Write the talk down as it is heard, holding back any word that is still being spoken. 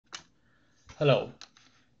Hello.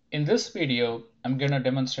 In this video, I'm going to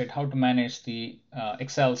demonstrate how to manage the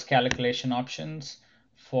Excel's calculation options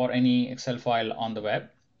for any Excel file on the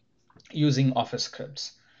web using Office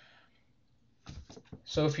scripts.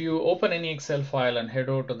 So if you open any Excel file and head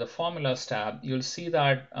over to the Formulas tab, you'll see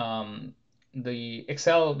that the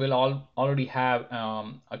Excel will already have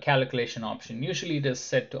a calculation option. Usually it is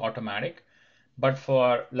set to automatic, but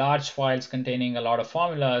for large files containing a lot of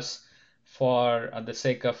formulas, for the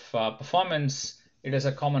sake of performance, it is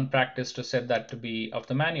a common practice to set that to be of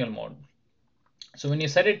the manual mode. So when you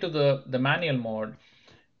set it to the manual mode,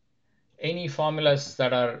 any formulas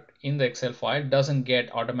that are in the Excel file doesn't get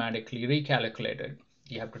automatically recalculated.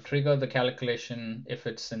 You have to trigger the calculation if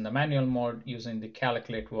it's in the manual mode using the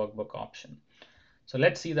calculate workbook option. So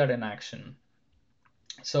let's see that in action.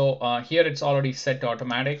 So here it's already set to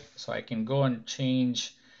automatic, so I can go and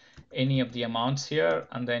change any of the amounts here,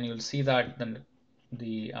 and then you'll see that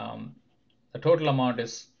the total amount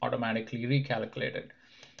is automatically recalculated.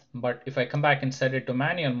 But if I come back and set it to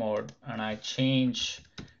manual mode and I change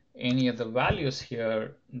any of the values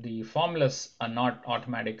here, the formulas are not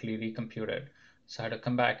automatically recomputed. So I have to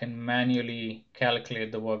come back and manually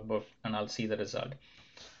calculate the workbook, and I'll see the result.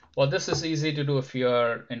 Well, this is easy to do if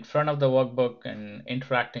you're in front of the workbook and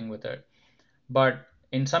interacting with it. But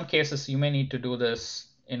in some cases, you may need to do this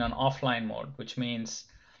in an offline mode, which means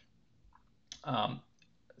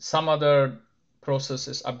some other process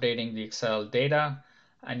is updating the Excel data,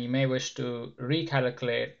 and you may wish to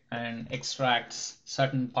recalculate and extract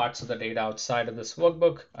certain parts of the data outside of this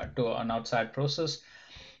workbook to an outside process.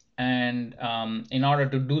 And in order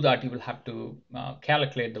to do that, you will have to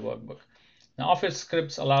calculate the workbook. Now, Office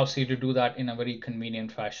scripts allows you to do that in a very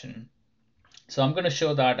convenient fashion. So I'm going to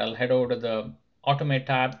show that. I'll head over to the Automate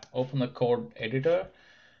tab, open the code editor,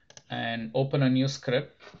 and open a new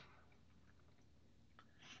script.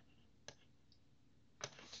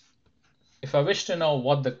 If I wish to know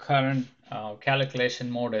what the current calculation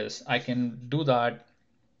mode is, I can do that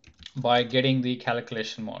by getting the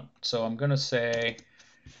calculation mode. So I'm going to say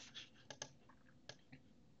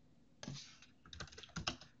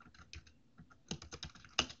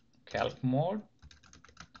calc mode.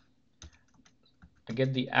 I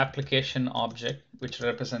get the application object, which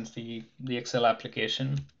represents the Excel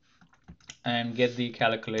application, and get the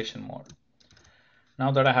calculation mode. Now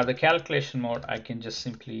that I have the calculation mode, I can just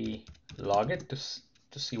simply log it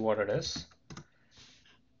to see what it is.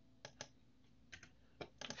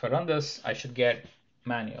 If I run this, I should get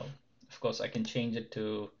manual. Of course, I can change it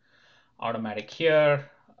to automatic here.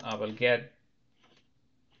 I will get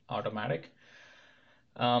automatic.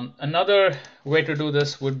 Another way to do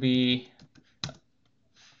this would be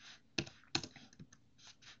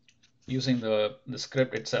using the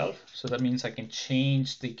script itself. So that means I can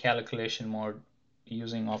change the calculation mode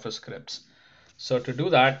using Office scripts. So to do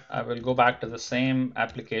that, I will go back to the same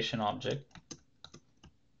application object.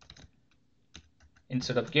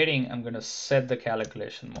 Instead of getting, I'm going to set the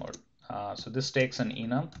calculation mode. So this takes an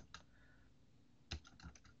enum.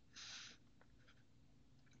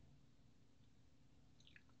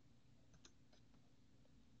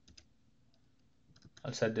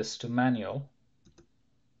 I'll set this to manual.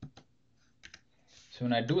 So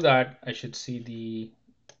when I do that, I should see the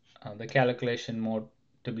calculation mode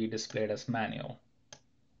to be displayed as manual.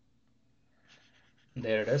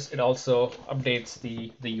 There it is. It also updates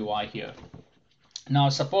the UI here. Now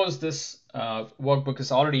suppose this workbook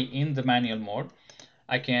is already in the manual mode.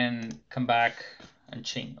 I can come back and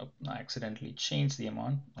change. Oh, I accidentally changed the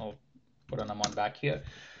amount. I'll put an amount back here.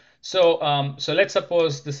 So so let's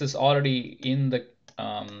suppose this is already in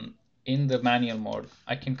the manual mode.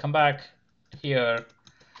 I can come back here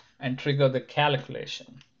and trigger the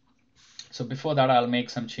calculation. So before that, I'll make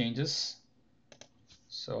some changes.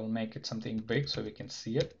 So I'll make it something big so we can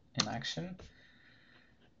see it in action.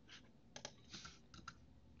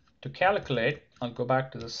 To calculate, I'll go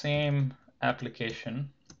back to the same application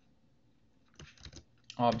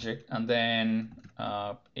object and then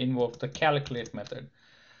invoke the calculate method.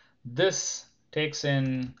 This takes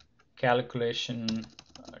in calculation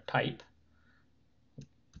type,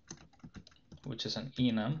 which is an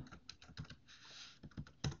enum.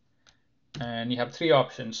 And you have three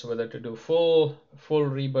options, whether to do full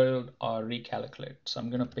rebuild, or recalculate. So I'm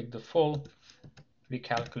going to pick the full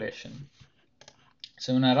recalculation.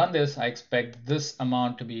 So when I run this, I expect this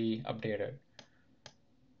amount to be updated.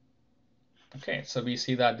 Okay, so we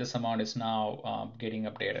see that this amount is now getting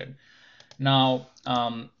updated. Now,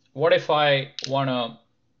 what if I want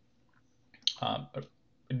to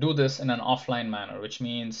do this in an offline manner, which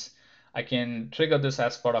means I can trigger this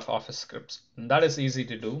as part of Office scripts. And that is easy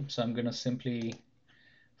to do. So I'm going to simply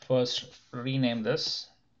first rename this.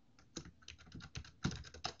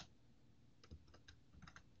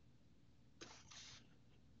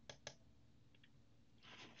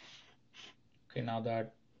 Okay, now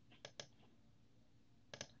that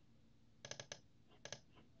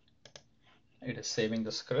it is saving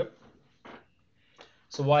the script.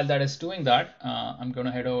 So while that is doing that, I'm going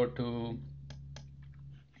to head over to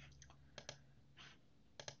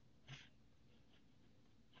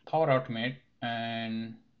Power Automate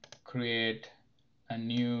and create a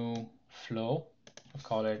new flow. I'll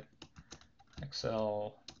call it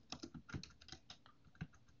Excel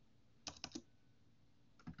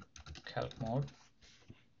calc mode.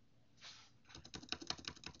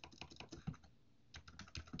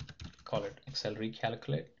 Call it Excel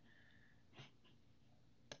recalculate.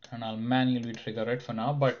 And I'll manually trigger it for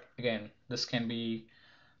now, but again, this can be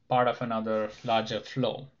part of another larger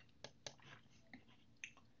flow.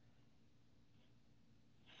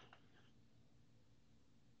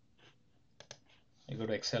 You go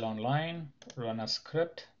to Excel Online, run a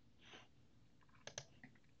script.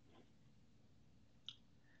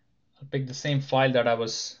 I'll pick the same file that I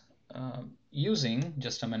was using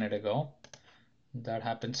just a minute ago. That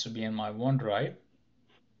happens to be in my OneDrive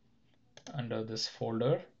under this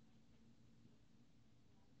folder.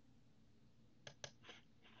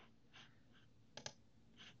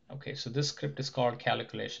 Okay, so this script is called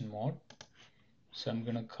calculation mode. So I'm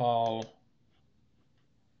going to call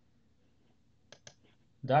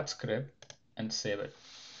that script and save it.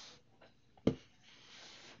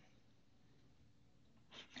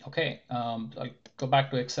 Okay, I'll go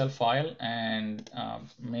back to Excel file and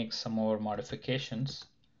make some more modifications.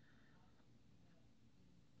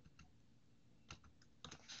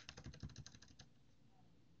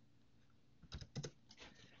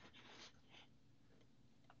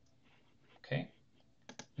 Okay,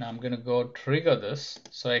 now I'm going to go trigger this.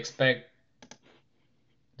 So I expect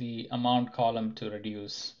the amount column to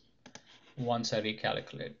reduce once I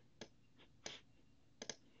recalculate.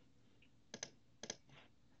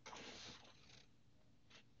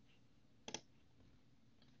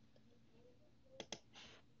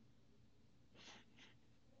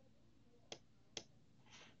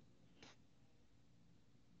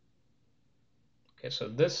 Okay, so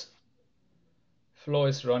this flow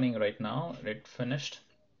is running right now. It finished.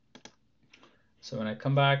 So when I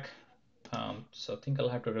come back, so I think I'll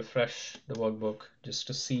have to refresh the workbook just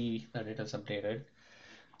to see that it is updated.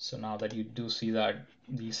 So now that you do see that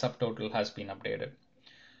the subtotal has been updated.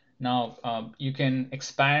 Now you can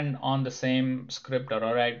expand on the same script or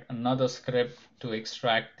write another script to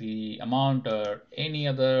extract the amount or any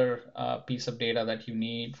other piece of data that you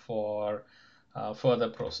need for further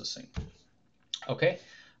processing. Okay,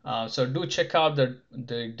 so do check out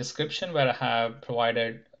the description where I have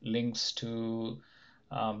provided links to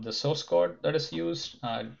the source code that is used,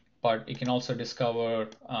 but you can also discover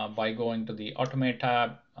by going to the Automate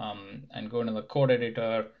tab and go into the code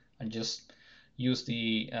editor and just use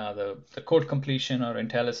the code completion or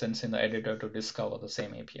IntelliSense in the editor to discover the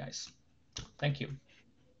same APIs. Thank you.